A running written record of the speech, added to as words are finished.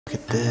Look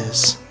at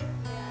this.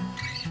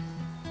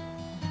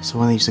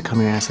 Someone that used to come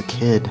here as a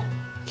kid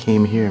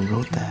came here and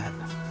wrote that.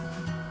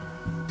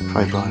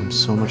 Probably brought him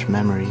so much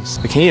memories.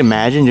 But can you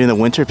imagine during the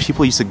winter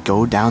people used to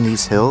go down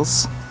these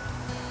hills?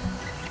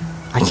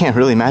 I can't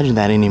really imagine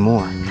that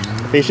anymore.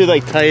 They should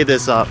like tie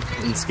this up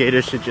and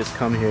skaters should just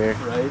come here.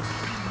 Right?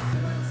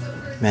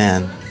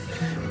 Man,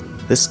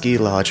 this ski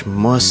lodge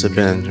must have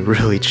been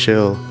really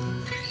chill.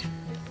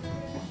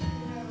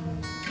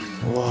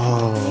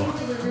 Whoa.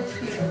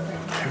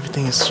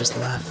 Everything is just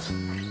left.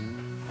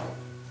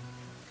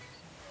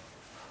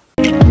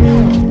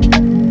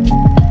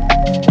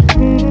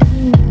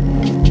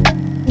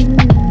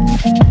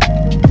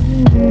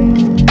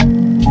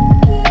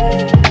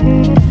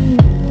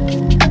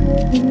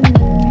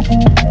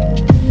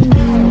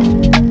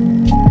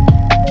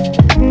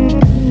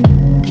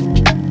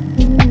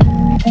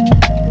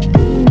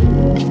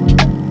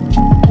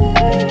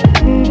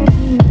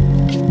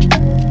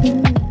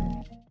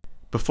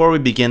 Before we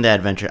begin the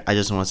adventure, I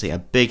just want to say a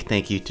big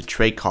thank you to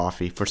Trade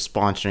Coffee for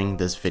sponsoring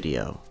this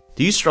video.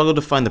 Do you struggle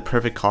to find the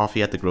perfect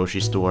coffee at the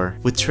grocery store?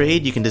 With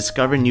Trade, you can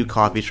discover new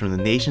coffees from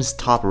the nation's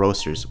top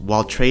roasters,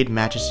 while Trade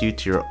matches you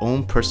to your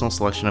own personal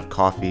selection of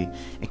coffee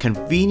and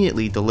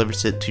conveniently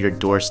delivers it to your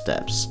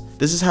doorsteps.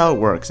 This is how it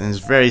works, and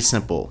it's very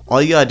simple.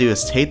 All you gotta do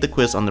is take the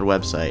quiz on their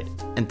website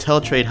and tell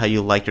Trade how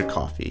you like your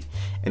coffee,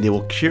 and they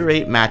will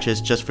curate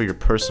matches just for your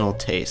personal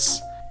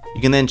tastes. You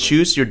can then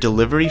choose your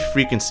delivery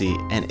frequency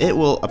and it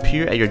will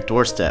appear at your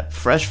doorstep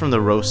fresh from the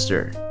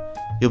roaster.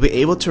 You'll be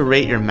able to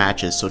rate your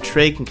matches so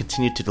Trade can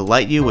continue to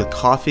delight you with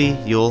coffee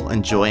you'll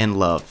enjoy and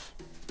love.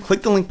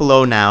 Click the link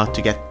below now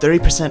to get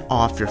 30%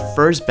 off your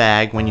first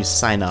bag when you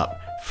sign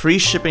up. Free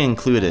shipping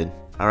included.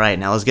 Alright,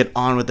 now let's get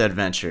on with the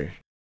adventure.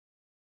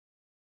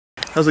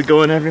 How's it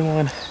going,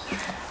 everyone?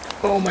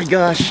 Oh my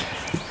gosh.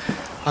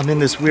 I'm in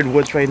this weird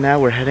woods right now.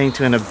 We're heading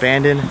to an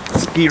abandoned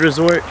ski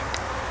resort.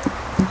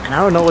 And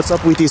I don't know what's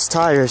up with these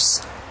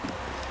tires,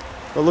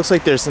 but it looks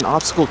like there's an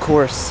obstacle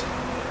course.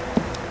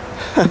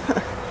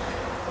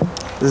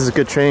 This is a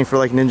good training for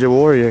like Ninja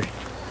Warrior.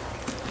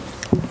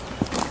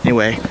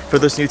 Anyway, for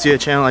those new to the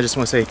channel, I just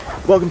want to say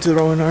welcome to the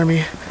Ronin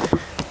Army.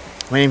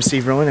 My name's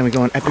Steve Ronin and we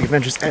go on epic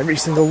adventures every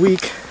single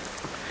week.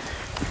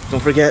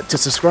 Don't forget to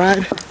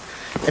subscribe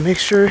and make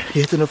sure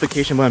you hit the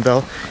notification button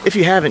bell if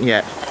you haven't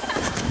yet.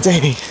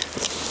 Dang.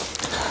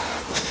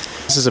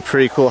 This is a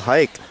pretty cool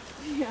hike.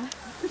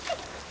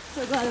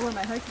 So glad I wore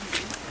my hiking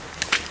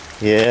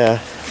shoes. Yeah,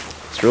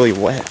 it's really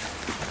wet.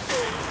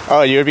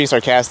 Oh, you were being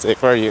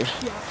sarcastic, were you?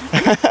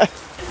 Yeah.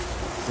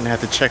 I'm gonna have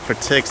to check for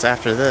ticks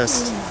after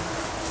this.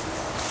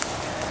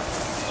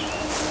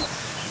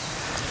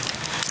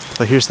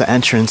 But here's the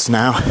entrance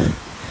now.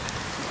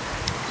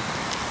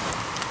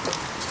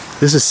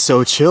 This is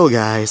so chill,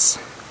 guys.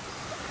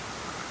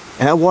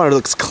 And that water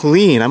looks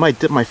clean. I might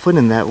dip my foot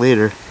in that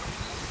later.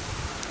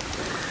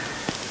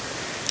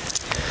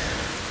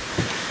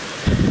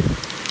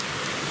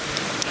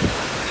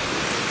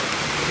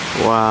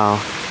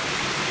 Wow.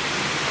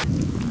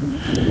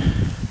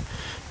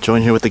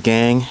 Join here with the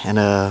gang and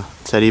a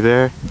teddy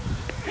bear.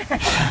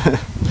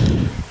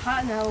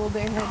 Hot now, little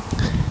bear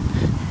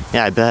head.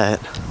 Yeah, I bet.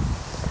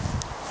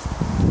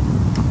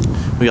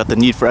 We got the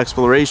Need for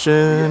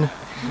Exploration.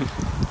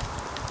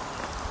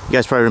 You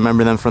guys probably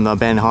remember them from the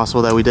abandoned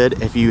hospital that we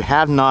did. If you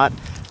have not,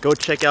 go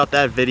check out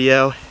that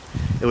video.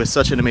 It was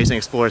such an amazing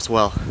explore as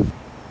well.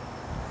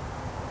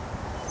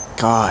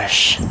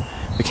 Gosh.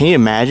 But can you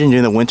imagine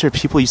during the winter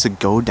people used to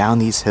go down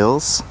these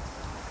hills?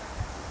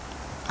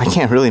 I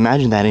can't really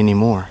imagine that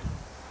anymore.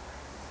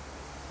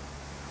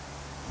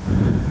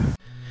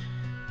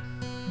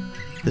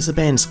 This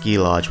abandoned ski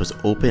lodge was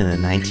opened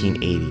in the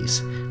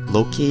 1980s,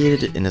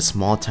 located in a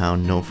small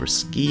town known for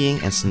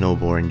skiing and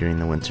snowboarding during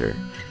the winter.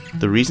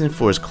 The reason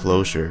for its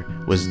closure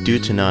was due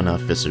to not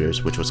enough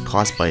visitors, which was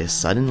caused by a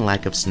sudden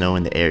lack of snow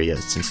in the area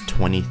since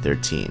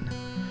 2013.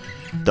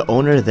 The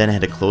owner then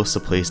had to close the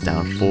place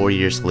down 4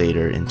 years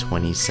later in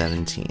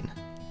 2017,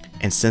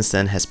 and since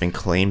then has been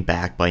claimed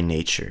back by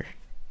nature.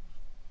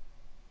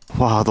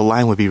 Wow, the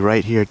line would be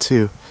right here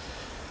too.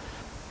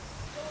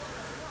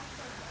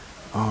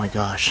 Oh my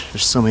gosh,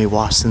 there's so many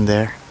wasps in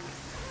there.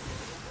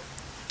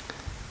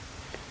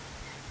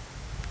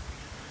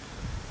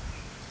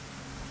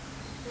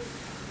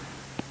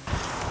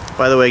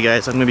 By the way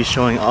guys, I'm going to be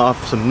showing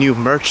off some new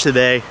merch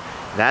today.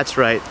 That's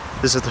right,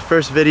 this is the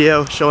first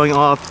video showing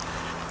off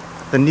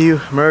the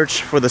new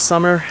merch for the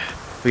summer.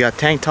 We got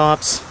tank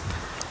tops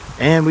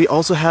and we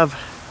also have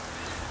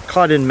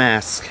cotton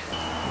masks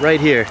right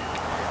here.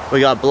 We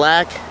got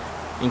black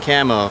and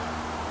camo.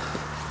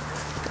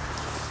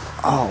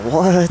 Oh,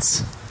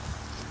 what?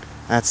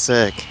 That's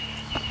sick.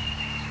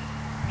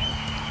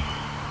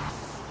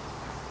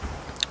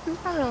 I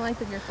probably don't like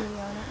the graffiti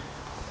on it.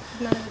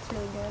 None of it's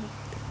really good.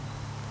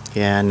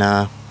 Yeah,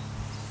 nah.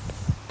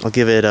 I'll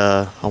give it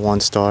a 1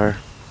 star.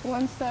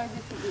 1 star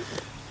graffiti.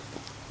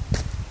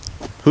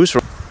 Who's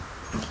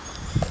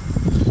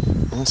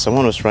well,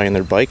 someone was riding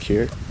their bike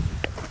here.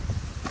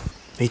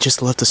 They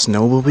just left a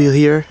snowmobile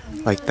here?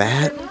 Like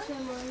that? Oh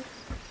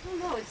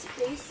no, its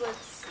face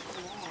looks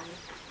long.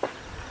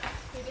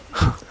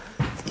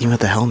 Even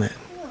with the helmet.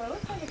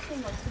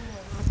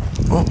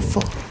 Oh,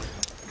 fuck.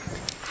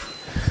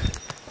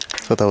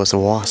 Thought that was a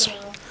wasp.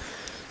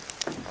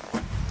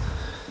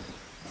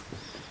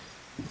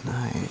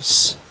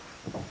 Nice.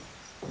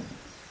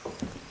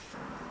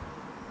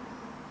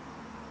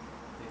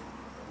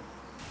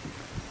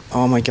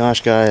 Oh my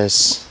gosh,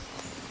 guys.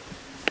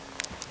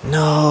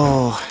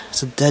 No,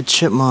 it's a dead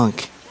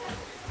chipmunk.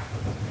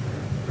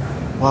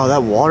 Wow,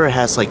 that water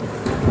has like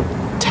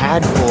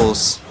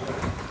tadpoles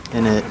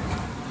in it.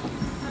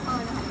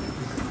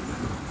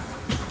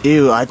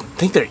 Ew, I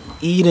think they're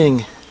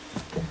eating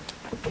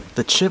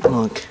the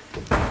chipmunk.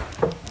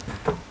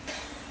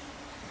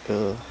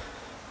 Ugh.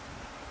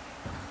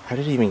 How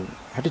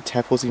did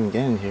tadpoles even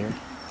get in here?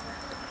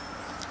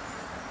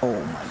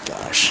 Oh my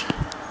gosh.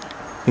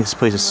 I think this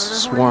place is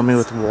swarming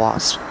with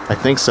wasps. I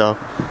think so.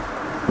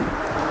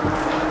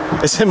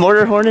 Is it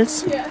murder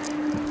hornets? Yeah.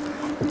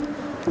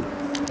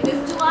 It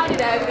is July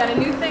today. We got a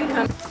new thing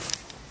coming.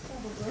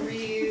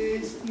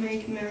 Reuse,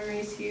 make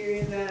memories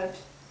here that.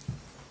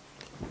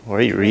 What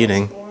are you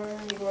reading?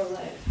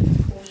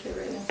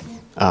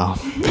 Oh.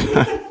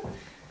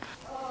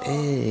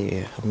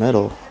 Hey, a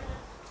medal.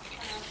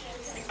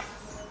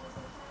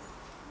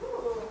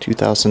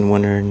 2000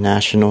 winner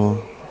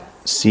National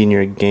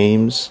Senior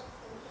Games.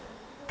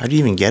 How do you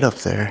even get up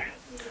there?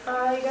 You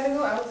gotta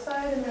go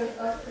outside and then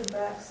up the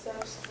back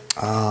steps.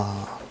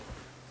 Oh.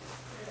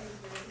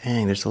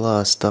 Dang, there's a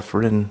lot of stuff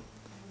written.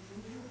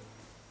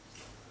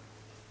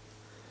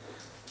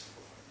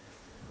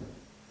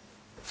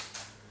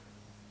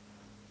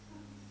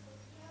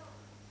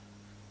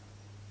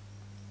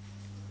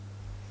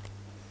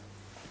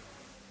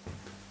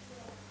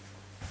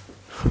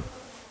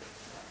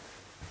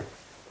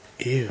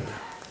 Ew.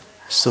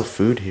 There's still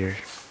food here.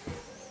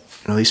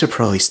 No, these are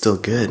probably still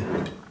good.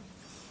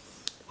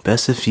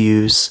 Best of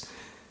views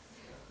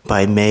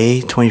by May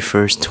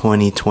 21st,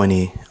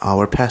 2020. Oh,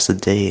 we're past the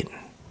date.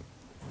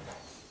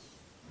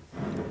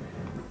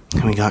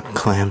 And we got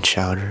clam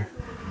chowder.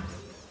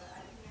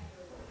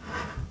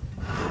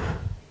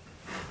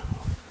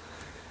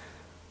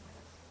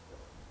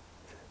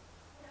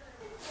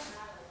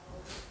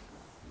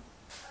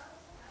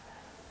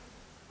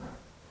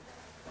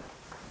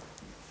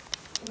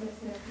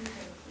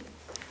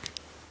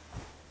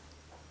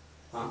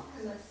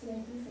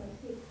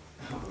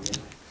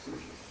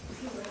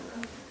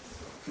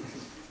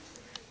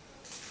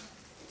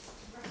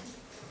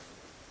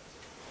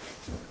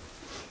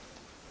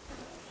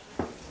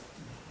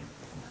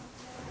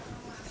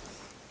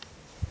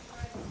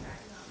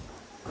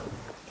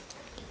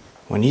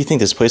 When do you think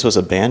this place was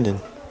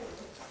abandoned?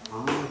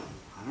 I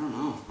don't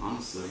know,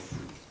 honestly.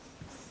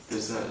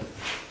 There's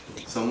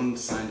someone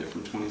signed it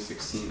from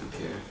 2016 up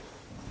here.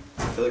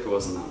 I feel like it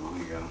wasn't that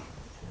long ago.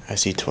 I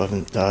see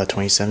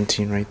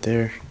 2017 right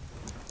there.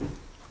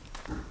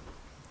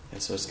 Yeah,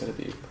 so it's gotta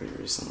be pretty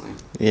recently.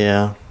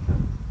 Yeah.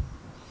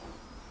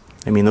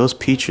 I mean, those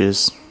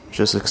peaches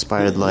just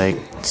expired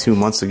like 2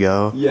 months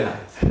ago. Yeah.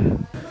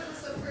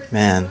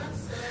 Man,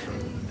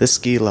 this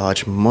ski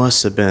lodge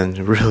must have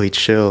been really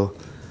chill.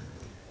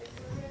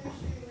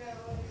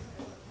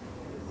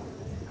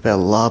 I bet a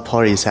lot of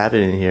parties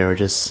happening here, or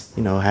just,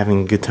 you know,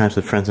 having good times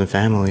with friends and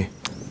family.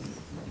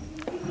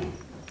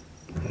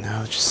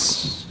 Now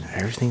just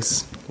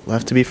everything's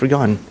left to be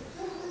forgotten.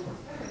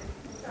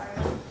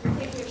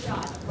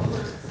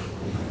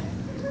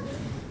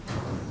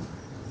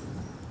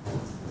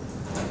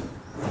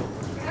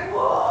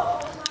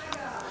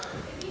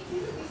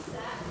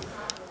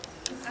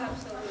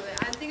 Absolutely.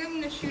 I think I'm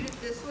gonna shoot it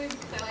this way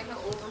because I like how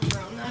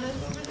overgrown that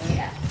is over there.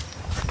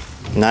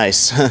 Yeah.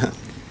 Nice.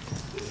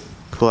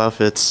 Cool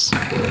outfits. It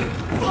was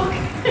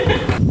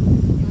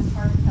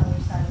hard to tell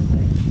which side was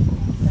which.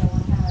 So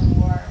one time I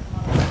wore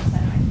one of the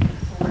side of my feet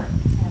to work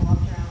and I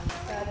walked around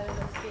with that as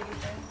a skating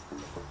thing.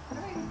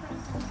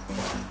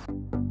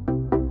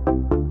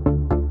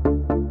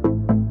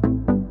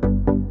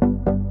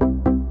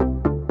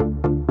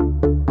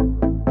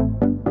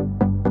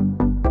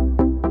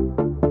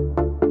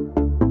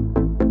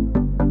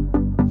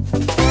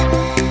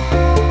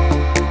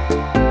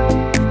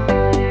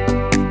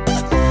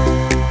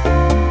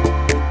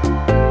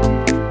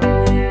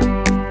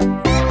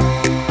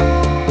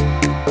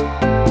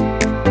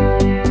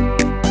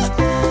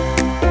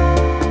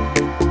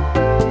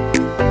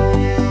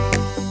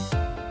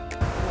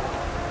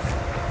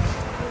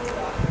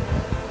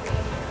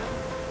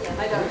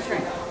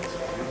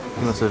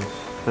 Must have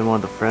been one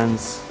of the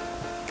friends.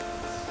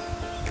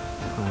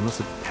 Must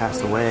have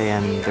passed away,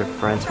 and their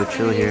friends would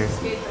chill here.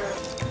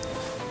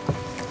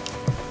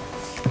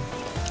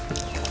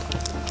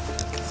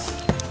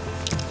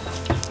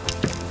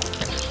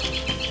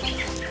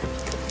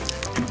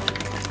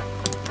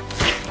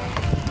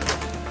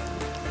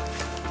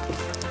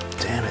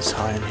 Damn, it's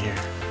hot in here.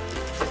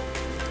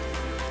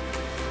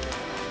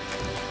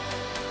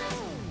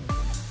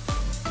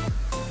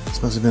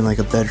 This must have been like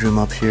a bedroom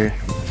up here.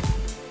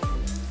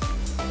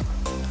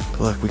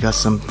 Look, we got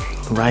some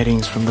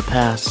writings from the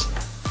past.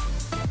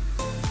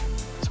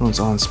 This one's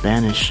all in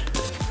Spanish.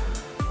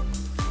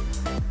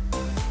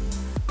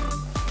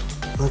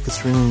 Look,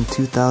 it's written in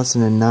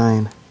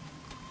 2009.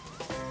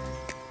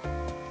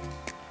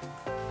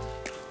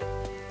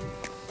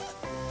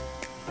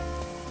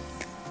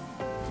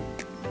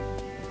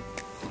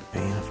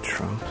 Bane of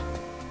Trump.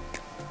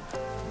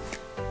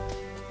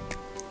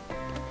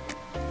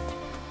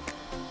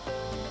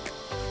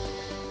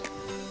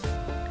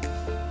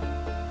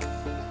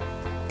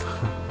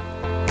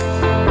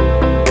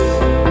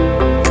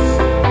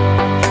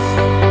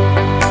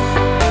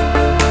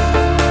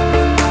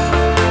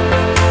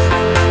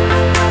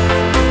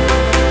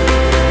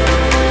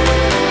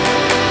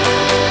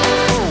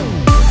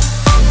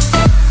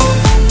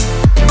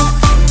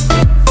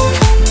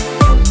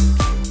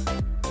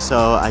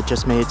 So I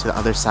just made it to the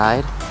other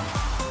side,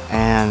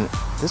 and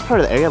this part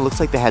of the area looks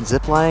like they had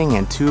zip lining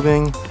and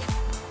tubing.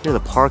 Here are the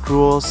park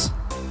rules.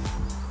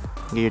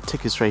 You get your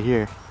tickets right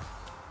here.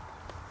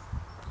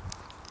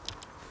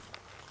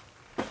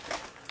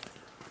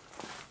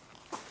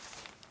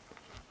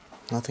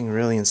 Nothing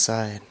really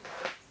inside.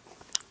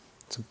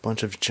 It's a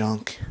bunch of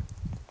junk.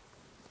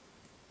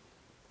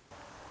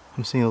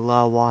 I'm seeing a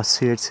lot of wasps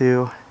here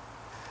too.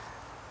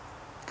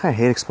 I kind of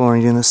hate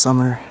exploring during the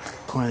summer.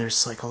 Boy,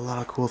 there's like a lot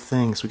of cool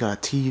things. We got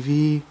a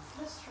TV.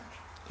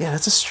 Yeah,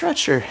 that's a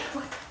stretcher.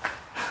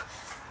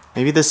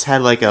 Maybe this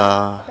had like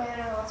a...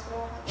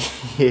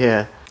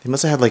 yeah, they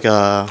must have had like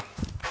a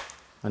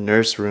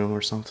nurse room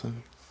or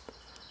something.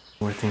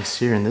 More things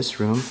here in this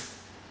room.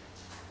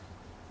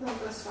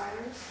 Like the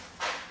spiders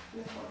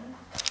in the corner.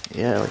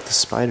 Yeah, like the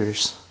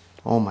spiders.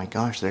 Oh my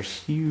gosh, they're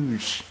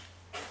huge.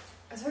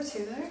 Is there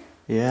two there?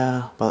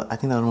 Yeah, but I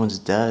think that other one's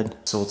dead.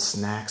 Sold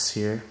snacks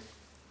here.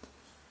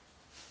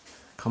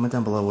 Comment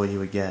down below what you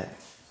would get.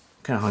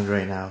 I'm kind of hungry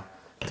right now.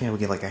 I think I would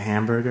get like a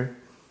hamburger,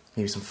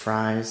 maybe some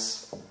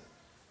fries,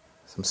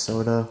 some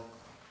soda.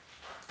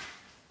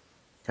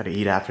 Gotta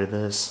eat after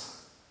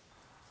this.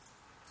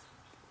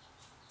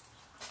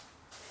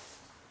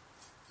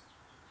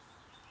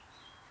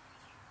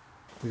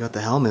 We got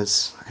the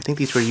helmets. I think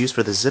these were used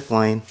for the zip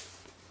line.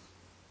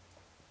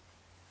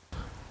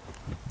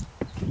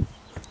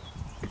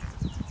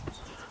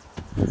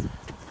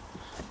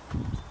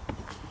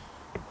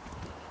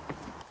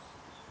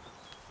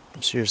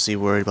 I'm seriously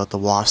worried about the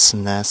wasps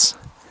and nests.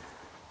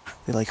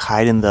 They like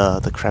hide in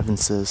the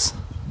crevices.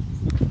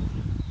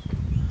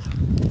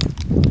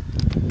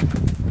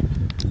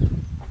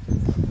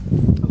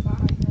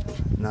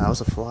 No, that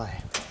was a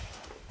fly.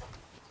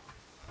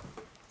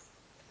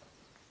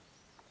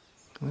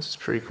 This is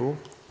pretty cool.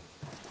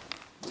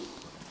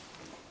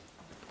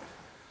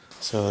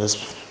 So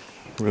this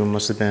room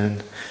must have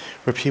been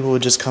where people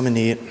would just come and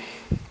eat.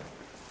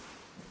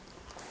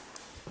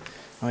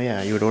 Oh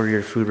yeah, you would order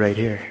your food right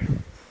here.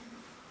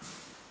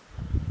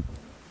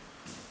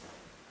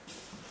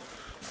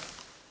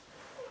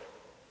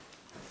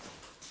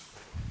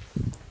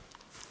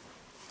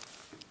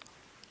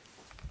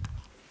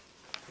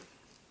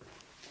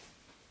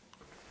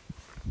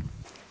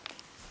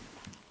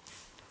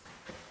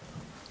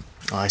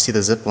 Oh, I see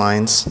the zip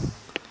lines.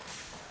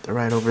 They're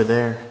right over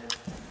there.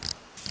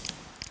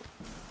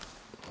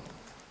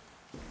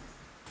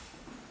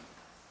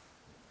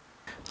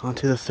 On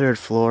to the third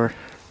floor.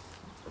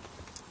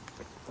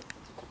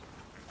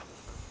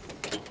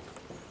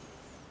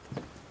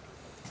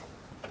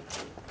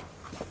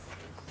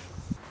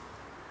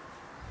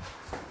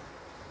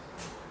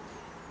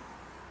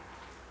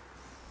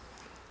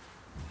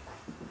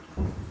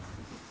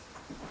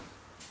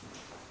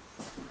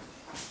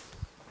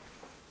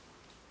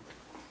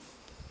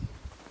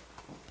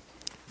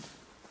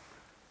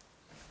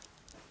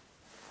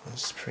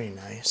 This is pretty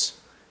nice.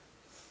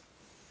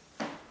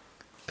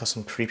 Got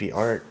some creepy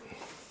art.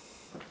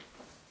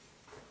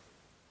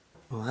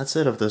 Well, that's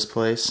it of this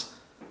place.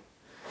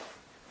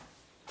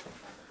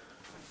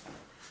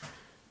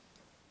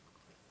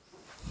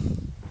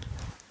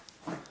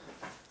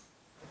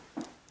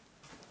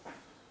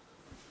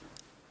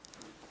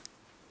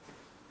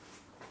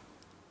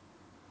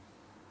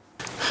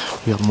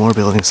 We have more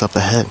buildings up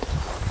ahead.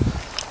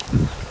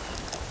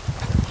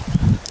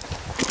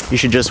 You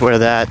should just wear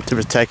that to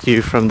protect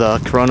you from the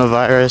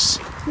coronavirus.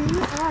 See?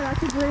 Oh,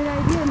 that's a great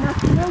idea.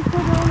 Nothing else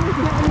but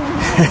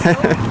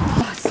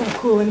oh, it's so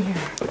cool in here.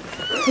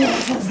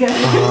 Yeah, let's go.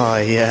 Oh,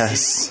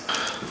 yes.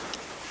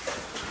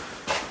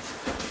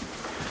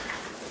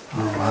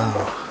 Oh,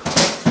 wow.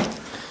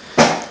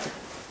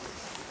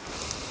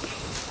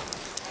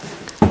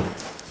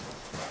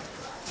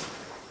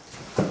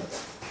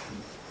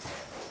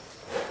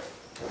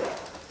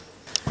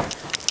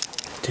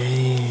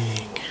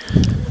 Dang.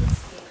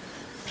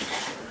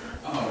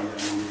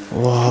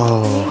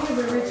 Whoa.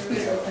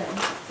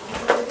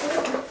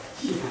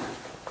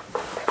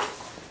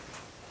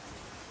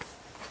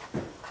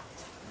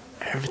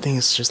 Everything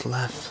is just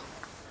left.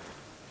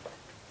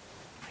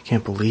 I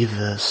can't believe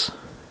this.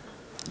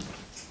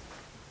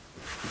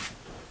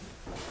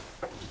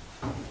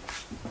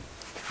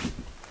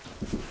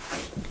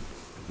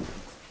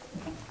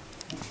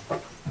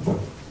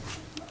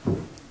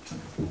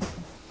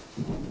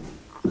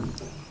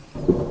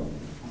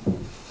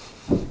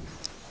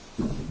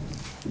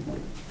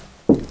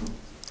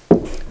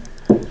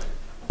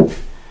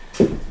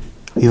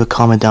 Leave a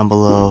comment down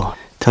below.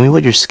 Tell me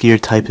what your skier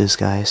type is,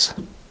 guys.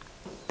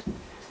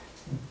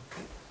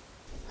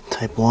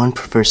 Type 1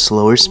 prefers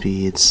slower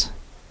speeds.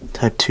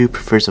 Type 2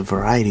 prefers a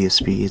variety of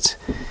speeds.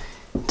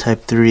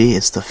 Type 3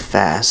 is the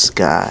fast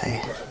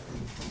guy.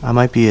 I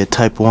might be a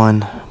type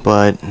 1,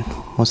 but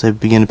once I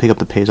begin to pick up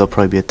the pace, I'll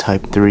probably be a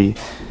type 3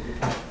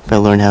 if I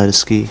learn how to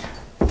ski.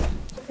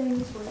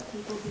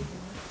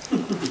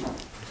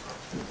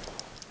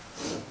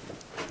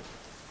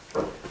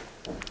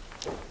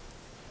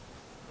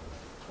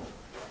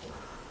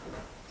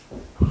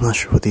 I'm not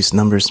sure what these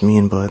numbers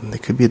mean, but they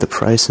could be the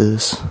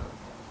prices.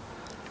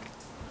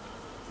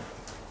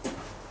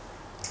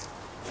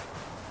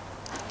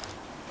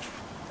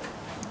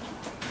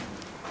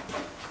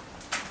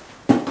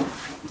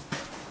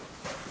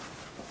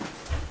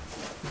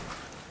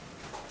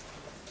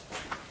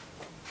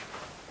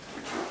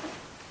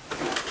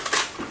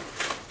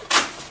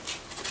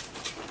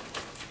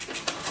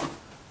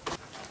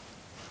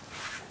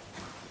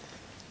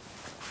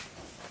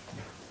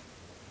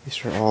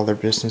 These are all their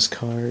business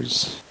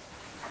cards.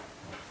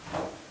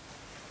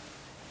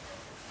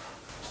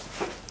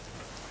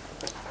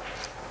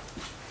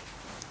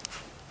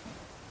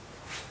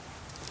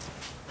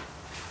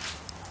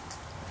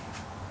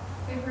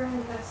 Hey,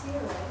 Brandon, can I see you,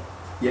 right?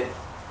 Yeah.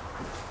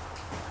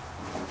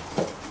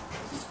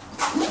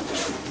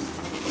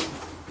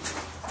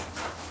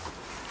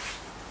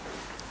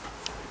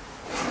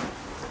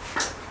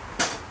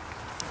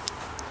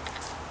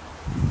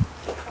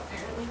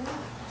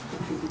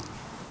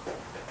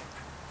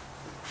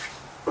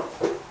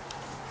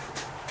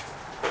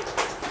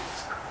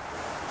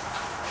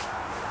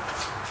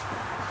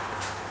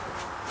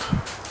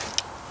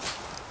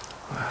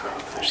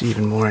 There's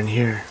even more in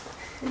here.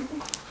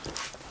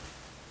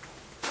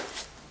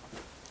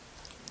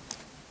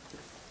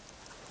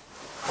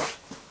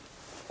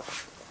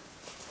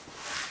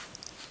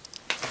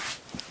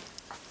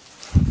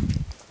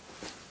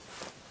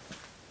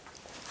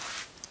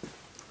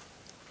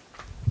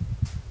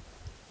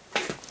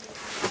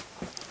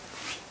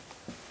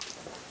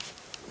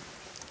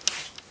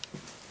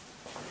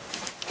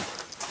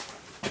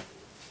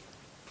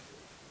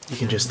 You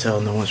can just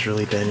tell no one's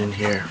really been in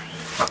here.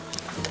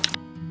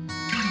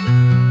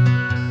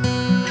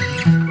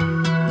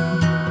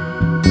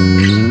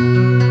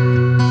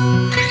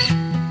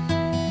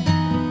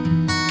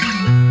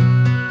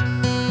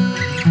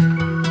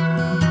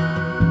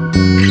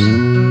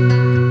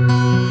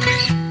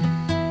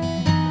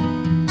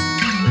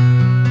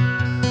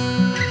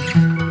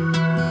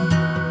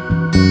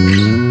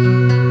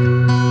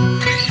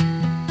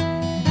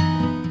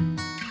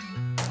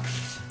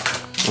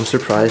 I'm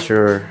surprised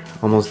you're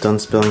almost done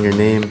spelling your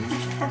name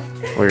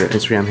or your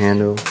Instagram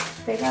handle.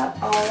 They got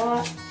a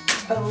lot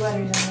of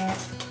letters in there.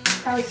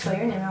 Probably spell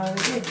your name however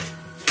good.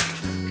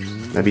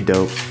 That'd be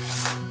dope.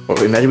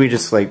 Or imagine we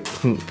just like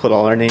put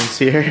all our names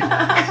here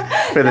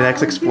for the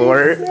next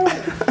explorer.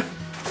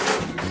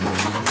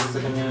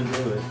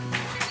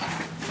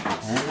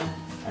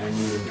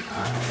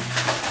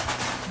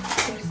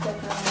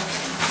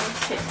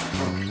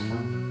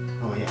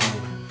 Oh yeah.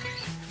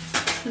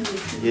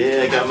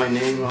 Yeah, I got my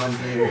name on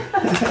here.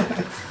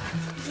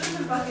 This is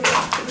a bucket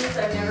of boots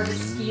I've never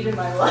skied in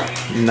my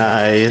life.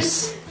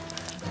 Nice.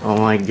 Oh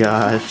my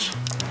gosh.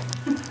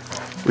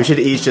 We should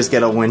each just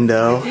get a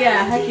window.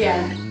 Yeah, heck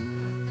yeah.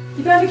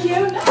 You found a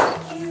cute?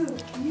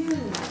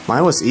 Cute.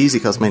 Mine was easy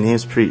because my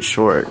name's pretty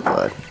short,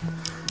 but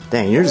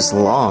dang, yours is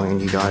long and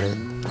you got it.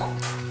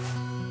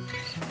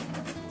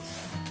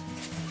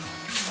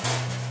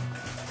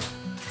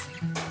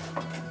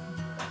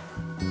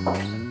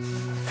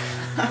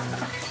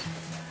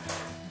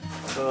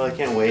 Oh, I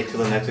can't wait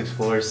till the next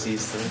explorer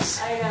sees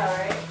this. I know,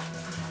 right?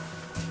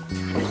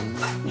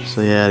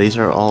 So yeah, these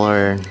are all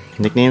our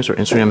nicknames or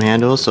Instagram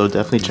handles, so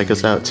definitely check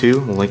us out too.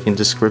 We'll link in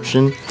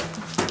description.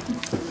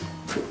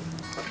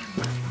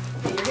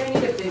 You're gonna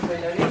need a big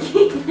window,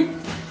 Nikki.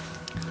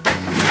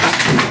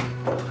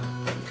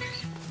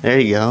 There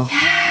you go.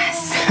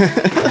 Yes!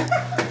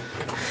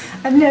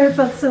 I've never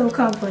felt so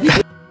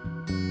accomplished.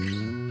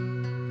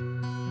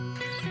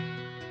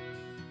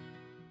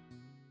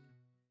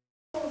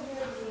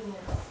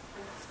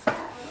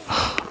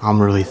 I'm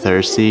really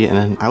thirsty,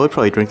 and I would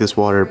probably drink this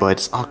water, but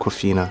it's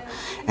Aquafina.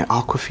 And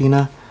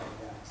Aquafina,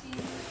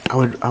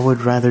 I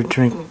would rather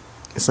drink.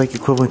 It's like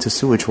equivalent to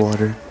sewage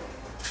water.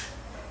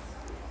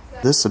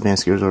 This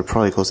advanced skiers would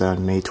probably close out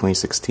in May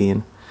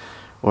 2016,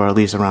 or at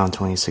least around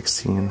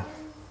 2016.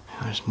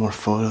 There's more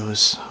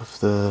photos of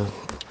the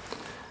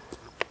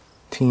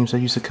teams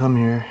that used to come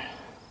here.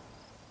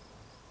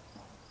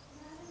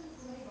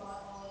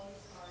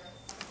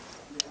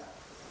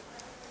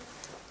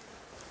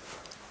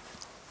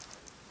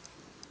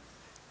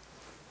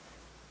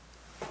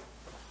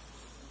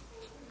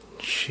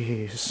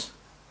 Jeez.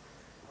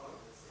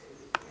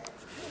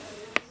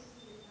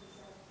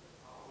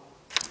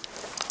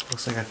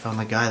 Looks like I found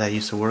the guy that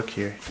used to work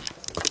here.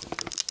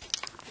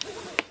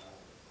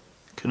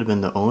 Could have been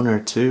the owner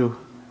too.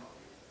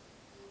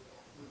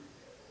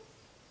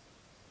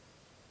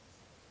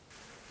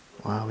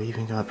 Wow, we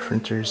even got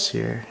printers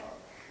here.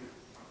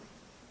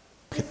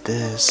 Look at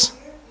this.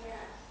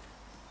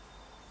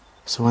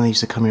 Someone that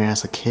used to come here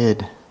as a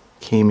kid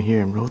came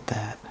here and wrote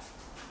that.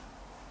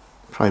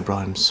 Probably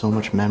brought him so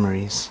much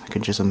memories. I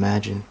could just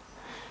imagine.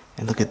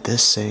 And look at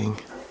this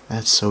saying.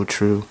 That's so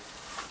true.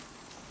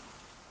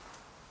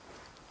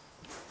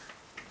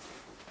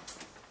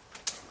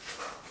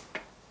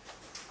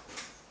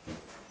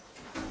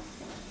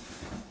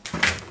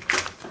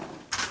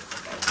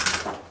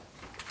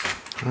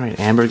 Alright,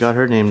 Amber got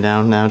her name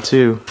down now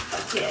too.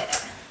 Yeah.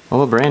 Oh,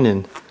 well,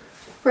 Brandon.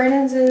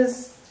 Brandon's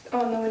is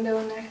on the window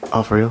in there.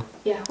 Oh, for real?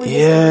 Yeah.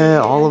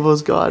 Yeah, all of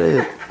us got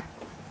it.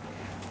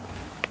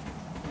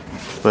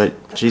 But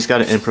she's got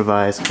to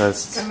improvise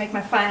because... Gonna make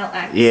my final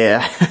X.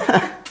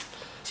 Yeah.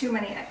 Too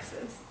many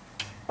X's.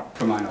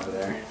 Put mine over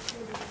there.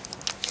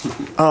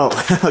 Oh,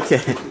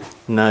 okay.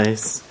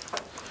 Nice.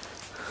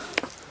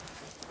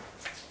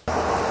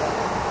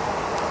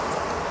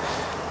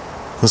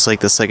 Looks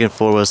like the second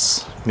floor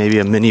was maybe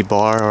a mini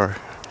bar or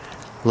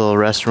a little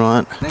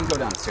restaurant. I didn't go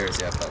downstairs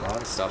yet, but a lot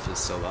of stuff is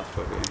still left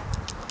over here.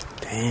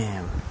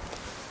 Damn.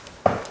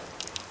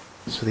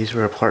 So these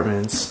were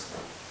apartments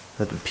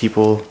that the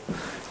people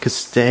could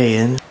stay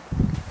in.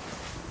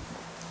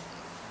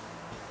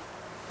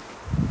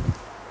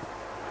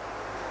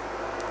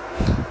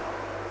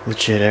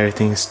 Legit,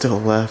 everything is still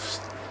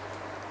left.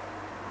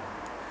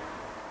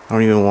 I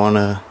don't even want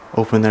to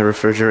open that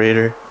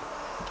refrigerator.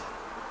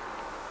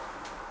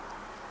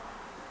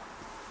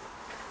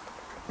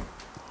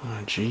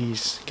 Oh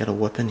jeez, got a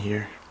weapon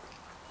here.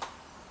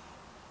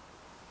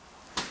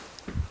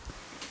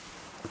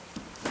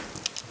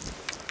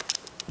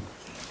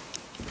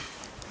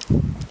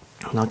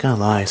 I'm not gonna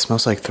lie, it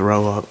smells like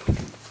throw up.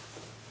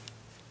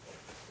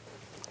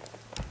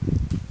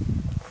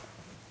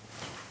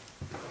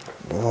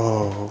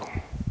 Whoa.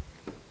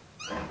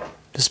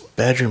 This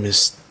bedroom is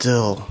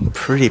still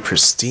pretty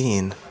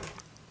pristine.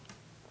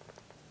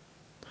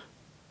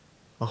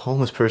 A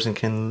homeless person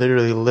can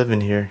literally live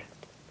in here.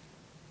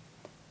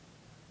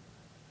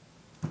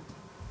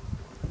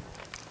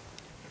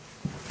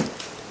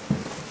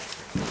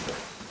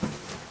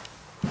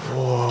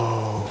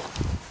 Whoa.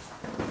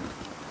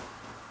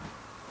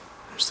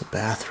 There's the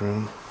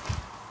bathroom.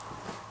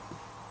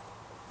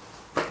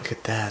 Look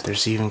at that,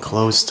 there's even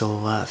clothes still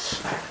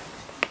left.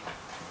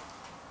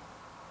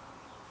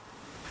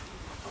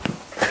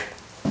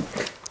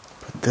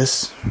 But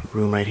this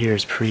room right here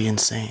is pretty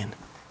insane.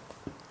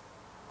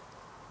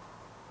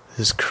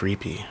 This is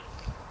creepy.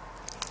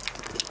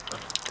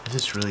 This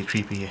is really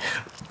creepy.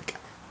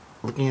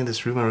 Looking at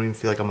this room, I don't even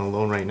feel like I'm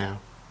alone right now.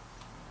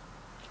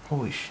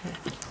 Holy shit.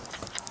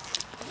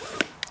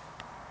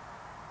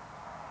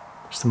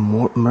 There's the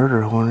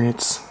murder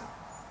hornets.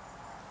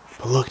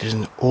 But look, there's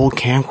an old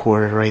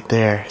camcorder right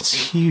there. It's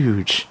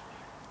huge.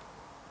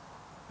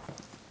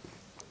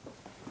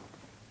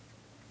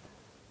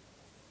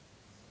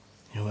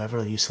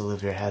 Whoever used to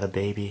live here had a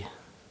baby.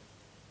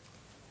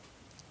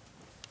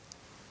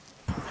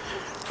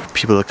 For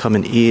people to come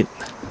and eat.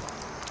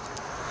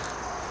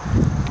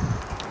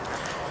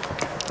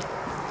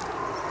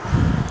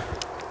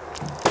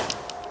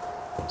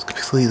 It's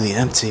completely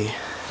empty.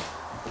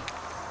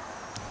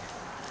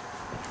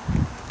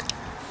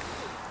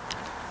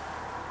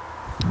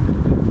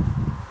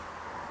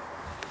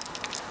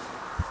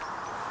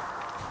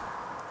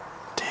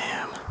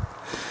 Damn.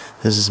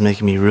 This is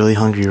making me really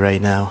hungry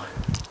right now.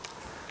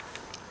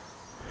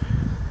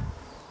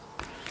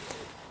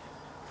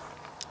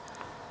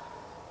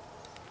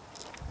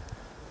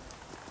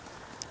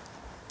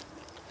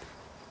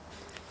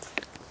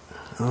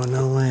 Oh,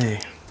 no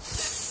way.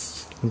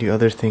 You can do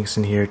other things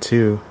in here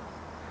too.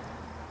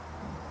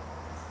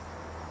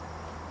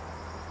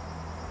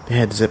 They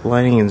had zip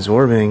lining and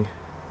zorbing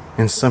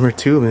and summer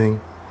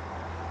tubing.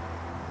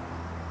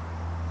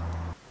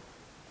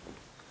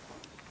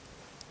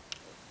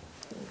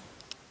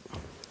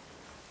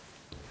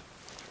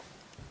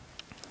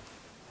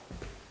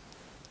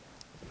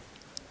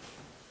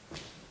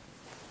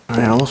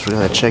 I almost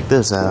forgot to check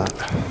this out.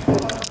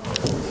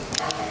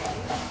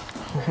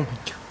 Oh my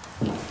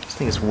god. This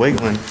thing is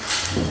wiggling.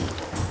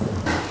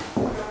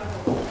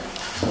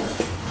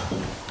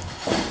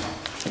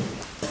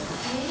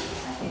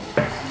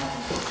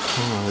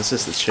 Oh, this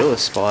is the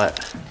chillest spot.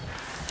 I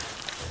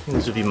think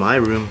this would be my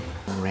room.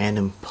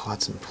 Random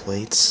pots and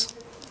plates.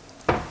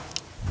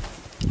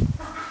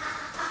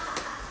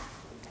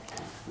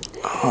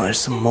 Oh, there's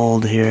some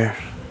mold here.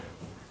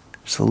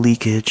 There's a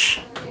leakage.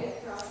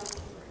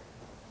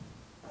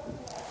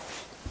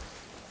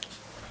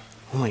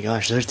 Oh my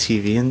gosh, is there a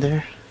TV in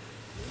there?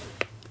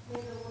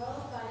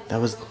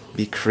 That would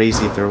be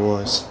crazy if there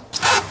was.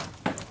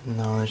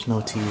 No, there's no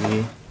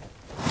TV.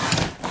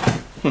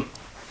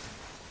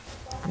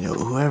 Yo,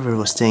 whoever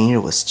was staying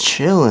here was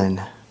chilling.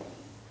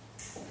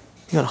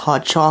 You got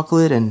hot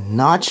chocolate and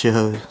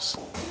nachos.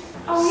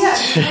 Oh yeah.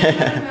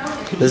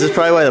 This is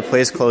probably why the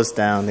place closed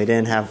down. They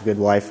didn't have good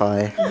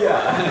Wi-Fi.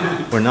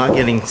 Yeah. We're not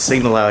getting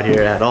signal out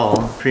here at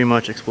all. Pretty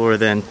much explored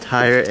the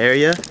entire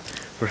area.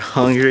 We're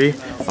hungry.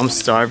 I'm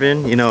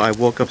starving. You know, I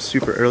woke up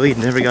super early,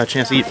 never got a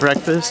chance to eat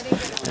breakfast.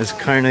 It's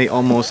currently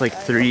almost like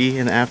 3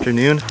 in the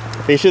afternoon.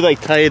 They should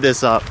like tidy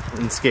this up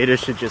and skaters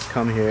should just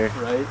come here.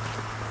 Right?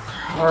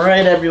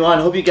 Alright everyone,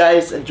 hope you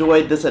guys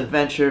enjoyed this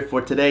adventure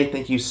for today.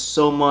 Thank you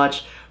so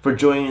much for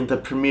joining the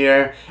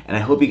premiere, and I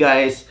hope you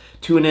guys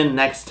tune in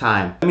next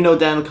time. Let me know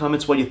down in the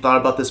comments what you thought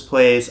about this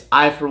place.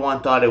 I for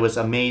one thought it was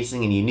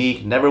amazing and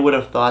unique. Never would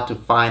have thought to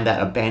find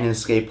that abandoned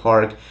skate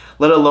park,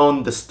 let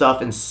alone the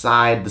stuff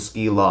inside the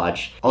ski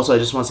lodge. Also, I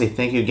just want to say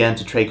thank you again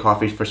to Trade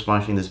Coffee for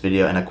sponsoring this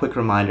video, and a quick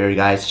reminder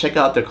guys, check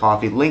out their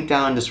coffee, link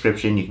down in the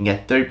description. You can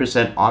get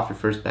 30% off your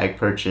first bag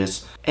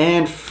purchase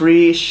and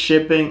free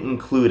shipping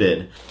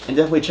included. And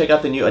definitely check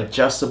out the new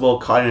adjustable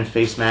cotton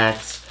face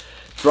masks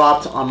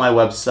dropped on my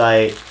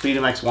website,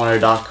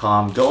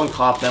 freedomxwander.com. Go and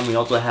cop them. We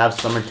also have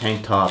summer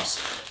tank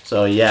tops.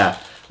 So yeah,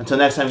 until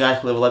next time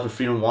guys, live a life of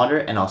freedom and wander,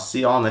 and I'll see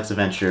you all in the next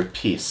adventure.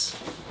 Peace.